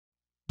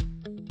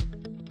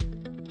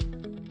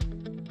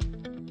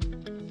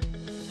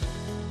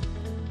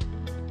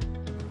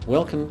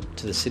Welcome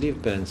to the City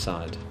of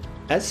Burnside.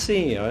 As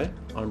CEO,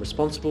 I'm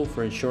responsible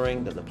for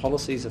ensuring that the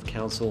policies of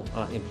Council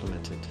are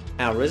implemented.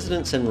 Our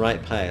residents and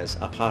ratepayers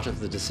are part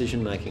of the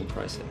decision-making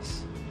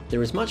process.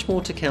 There is much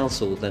more to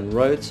Council than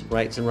roads,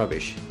 rates and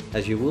rubbish,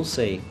 as you will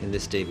see in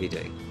this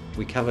DVD.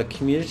 We cover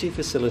community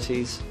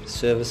facilities,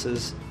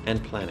 services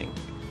and planning.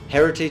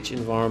 Heritage,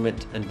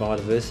 environment and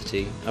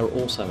biodiversity are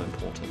also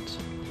important.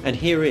 And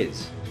here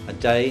is a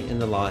day in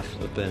the life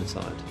of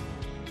Burnside.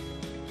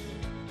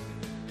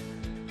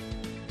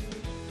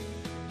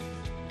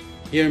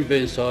 Here in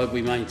Burnside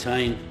we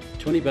maintain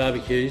 20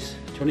 barbecues,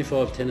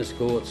 25 tennis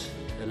courts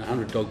and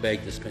 100 dog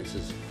bag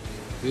dispensers.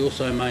 We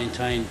also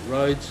maintain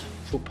roads,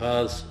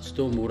 footpaths,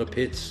 stormwater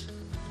pits.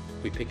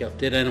 We pick up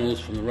dead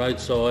animals from the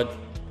roadside,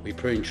 we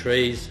prune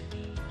trees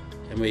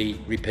and we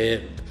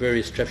repair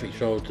various traffic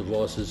control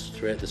devices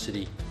throughout the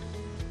city.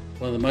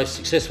 One of the most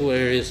successful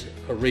areas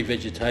of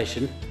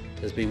revegetation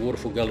has been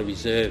Waterfall Gully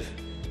Reserve,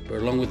 where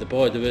along with the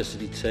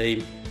biodiversity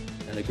team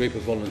and a group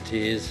of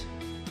volunteers,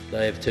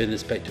 they have turned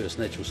this back to its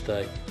natural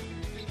state.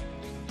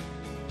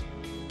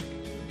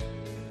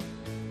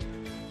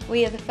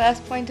 We are the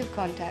first point of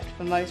contact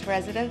for most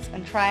residents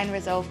and try and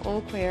resolve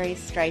all queries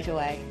straight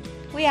away.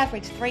 We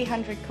average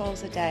 300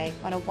 calls a day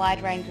on a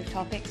wide range of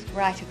topics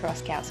right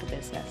across council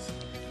business.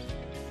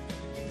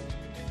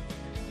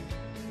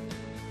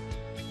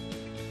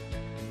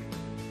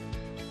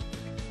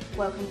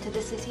 Welcome to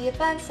the City of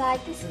Burnside,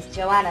 this is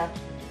Joanna.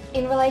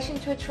 In relation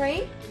to a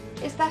tree,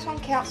 is that on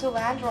council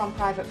land or on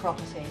private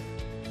property?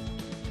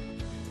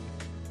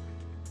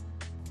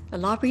 The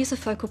library is a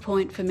focal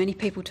point for many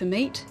people to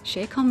meet,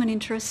 share common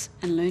interests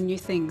and learn new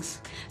things.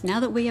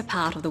 Now that we are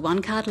part of the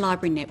One Card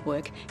Library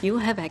Network, you will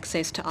have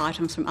access to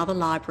items from other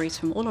libraries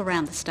from all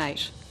around the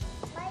state.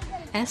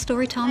 Our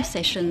storytime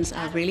sessions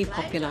are really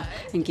popular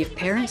and give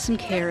parents and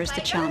carers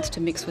the chance to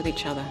mix with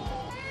each other.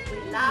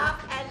 We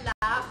laugh and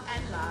laugh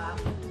and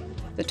laugh.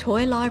 The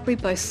Toy Library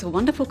boasts a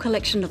wonderful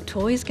collection of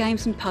toys,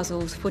 games and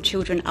puzzles for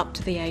children up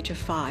to the age of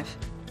 5.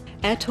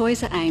 Our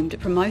toys are aimed at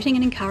promoting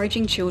and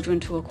encouraging children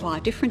to acquire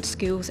different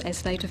skills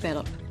as they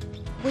develop.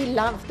 We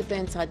love the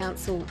Burnside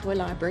Council Toy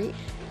Library.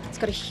 It's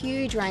got a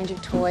huge range of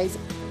toys.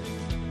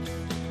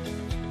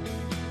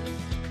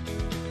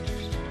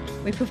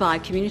 We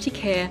provide community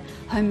care,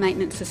 home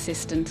maintenance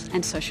assistance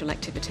and social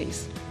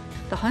activities.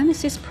 The Home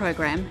Assist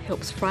program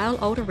helps frail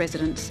older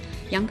residents,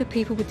 younger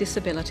people with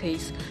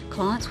disabilities,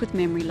 clients with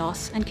memory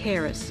loss and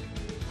carers.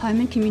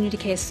 Home and community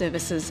care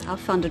services are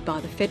funded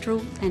by the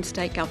federal and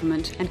state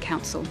government and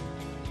council.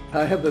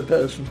 I have a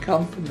person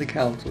come from the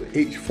council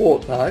each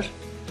fortnight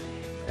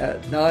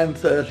at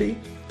 9:30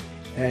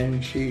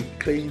 and she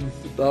cleans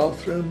the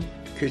bathroom,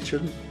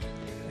 kitchen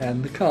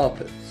and the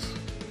carpets.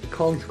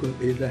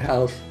 Consequently, the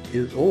house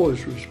is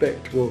always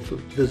respectable for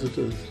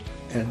visitors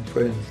and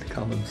friends to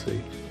come and see.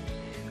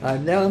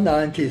 I'm now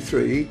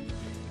 93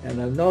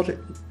 and I'm not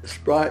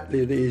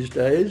sprightly these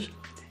days,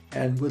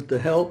 and with the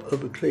help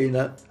of a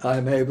cleaner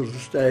I'm able to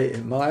stay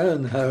in my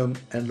own home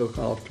and look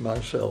after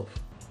myself.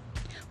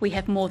 We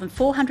have more than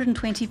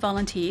 420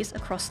 volunteers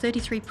across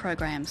 33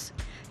 programs,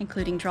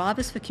 including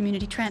drivers for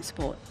community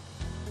transport.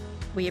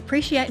 We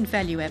appreciate and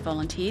value our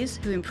volunteers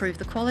who improve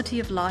the quality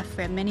of life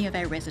for many of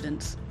our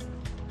residents.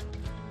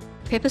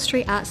 Pepper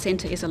Street Arts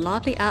Centre is a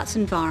lively arts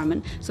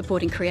environment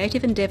supporting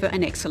creative endeavour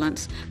and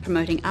excellence,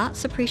 promoting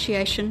arts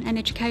appreciation and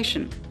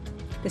education.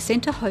 The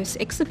centre hosts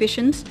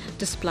exhibitions,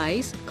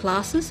 displays,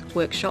 classes,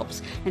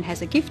 workshops and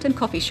has a gift and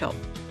coffee shop.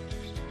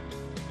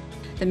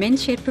 The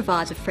Men's Shed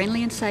provides a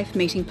friendly and safe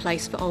meeting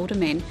place for older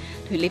men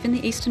who live in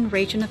the eastern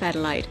region of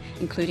Adelaide,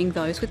 including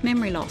those with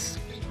memory loss.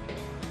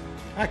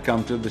 I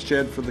come to the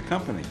shed for the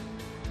company.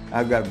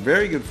 I've got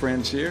very good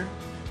friends here,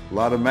 a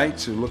lot of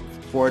mates who look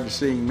forward to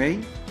seeing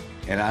me,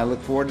 and I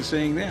look forward to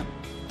seeing them.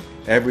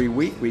 Every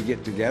week we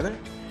get together,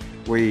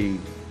 we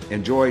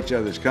enjoy each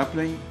other's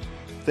company.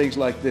 Things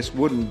like this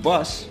wooden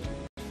bus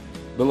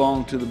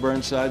belong to the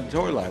Burnside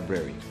Toy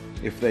Library.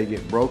 If they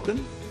get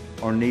broken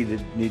or need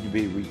to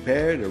be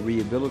repaired or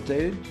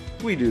rehabilitated,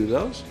 we do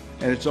those,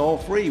 and it's all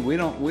free. We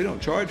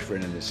don't charge for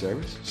any of this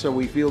service, so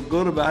we feel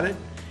good about it,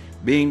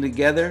 being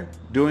together,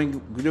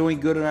 doing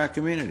good in our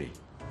community.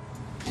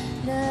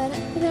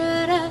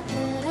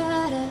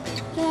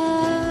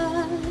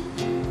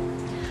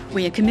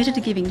 We are committed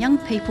to giving young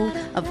people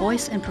a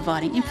voice and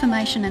providing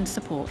information and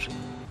support.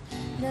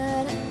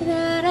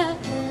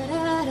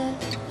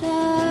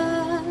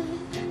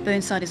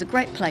 Burnside is a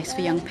great place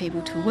for young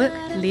people to work,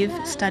 live,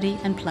 study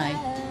and play.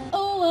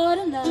 Oh, what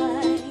a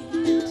night.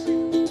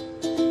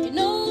 You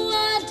know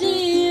I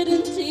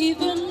didn't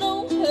even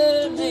know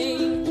her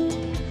name.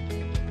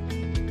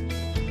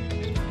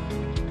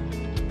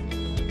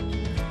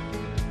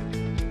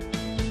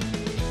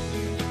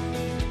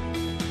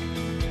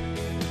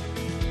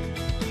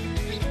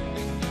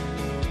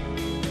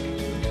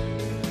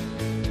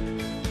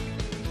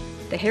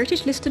 The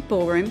Heritage Listed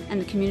Ballroom and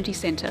the Community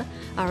Centre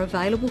are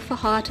available for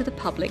hire to the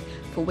public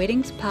for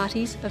weddings,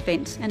 parties,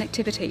 events and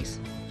activities.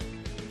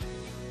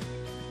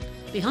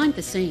 Behind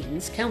the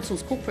scenes,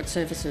 Council's Corporate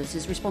Services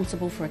is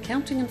responsible for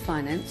accounting and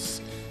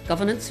finance,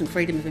 governance and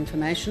freedom of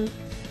information,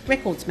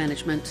 records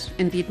management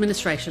and the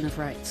administration of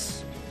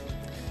rates.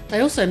 They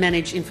also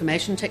manage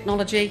information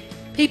technology,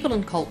 people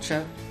and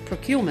culture,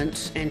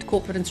 procurement and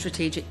corporate and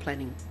strategic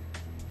planning.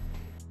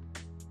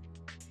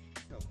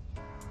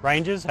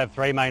 Rangers have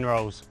three main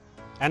roles: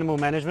 animal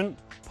management,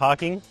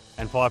 parking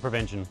and fire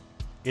prevention.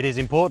 It is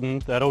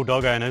important that all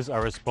dog owners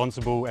are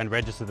responsible and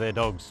register their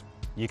dogs.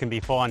 You can be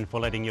fined for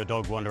letting your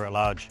dog wander at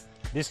large.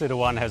 This little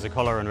one has a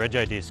collar and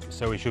rego disc,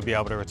 so we should be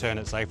able to return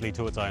it safely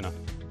to its owner.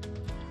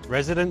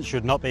 Residents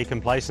should not be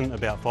complacent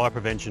about fire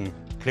prevention.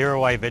 Clear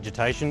away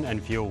vegetation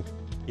and fuel.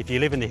 If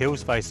you live in the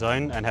Hills Face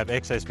zone and have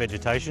excess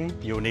vegetation,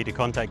 you will need to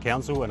contact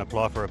council and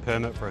apply for a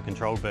permit for a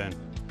controlled burn.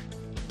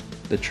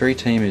 The tree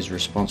team is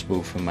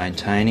responsible for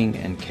maintaining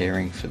and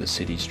caring for the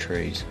city's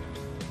trees.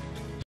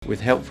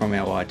 With help from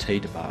our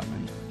IT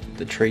department,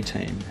 the tree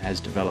team has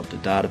developed a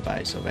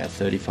database of our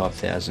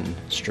 35,000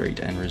 street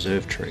and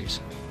reserve trees.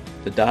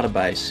 The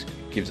database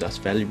gives us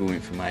valuable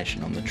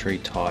information on the tree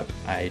type,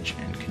 age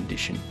and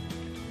condition.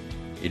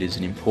 It is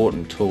an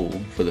important tool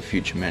for the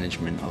future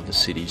management of the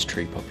city's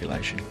tree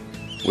population.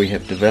 We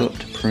have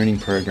developed pruning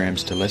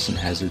programs to lessen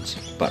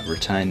hazards but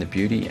retain the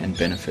beauty and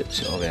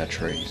benefits of our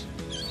trees.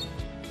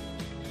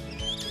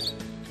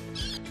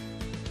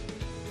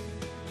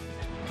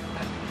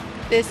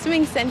 The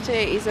swimming centre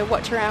is a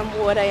watch around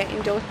water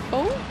indoor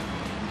pool.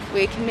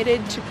 We're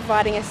committed to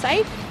providing a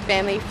safe,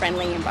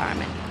 family-friendly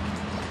environment.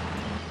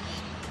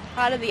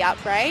 Part of the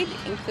upgrade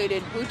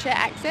included wheelchair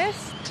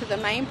access to the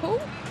main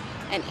pool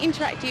and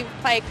interactive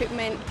play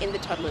equipment in the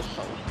toddlers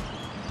pool.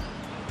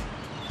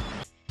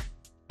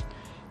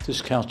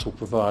 This council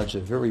provides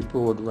a very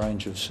broad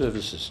range of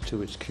services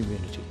to its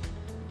community.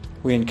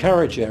 We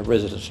encourage our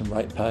residents and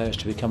ratepayers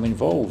to become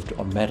involved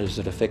on matters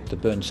that affect the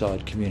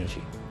Burnside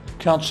community.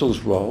 Council's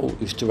role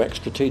is to act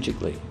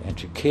strategically and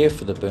to care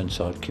for the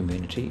Burnside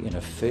community in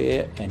a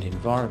fair and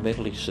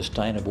environmentally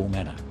sustainable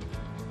manner.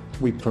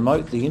 We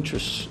promote the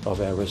interests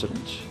of our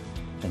residents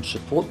and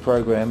support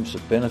programs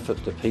that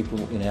benefit the people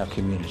in our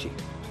community.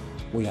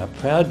 We are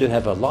proud to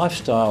have a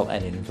lifestyle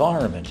and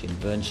environment in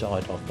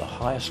Burnside of the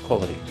highest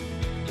quality.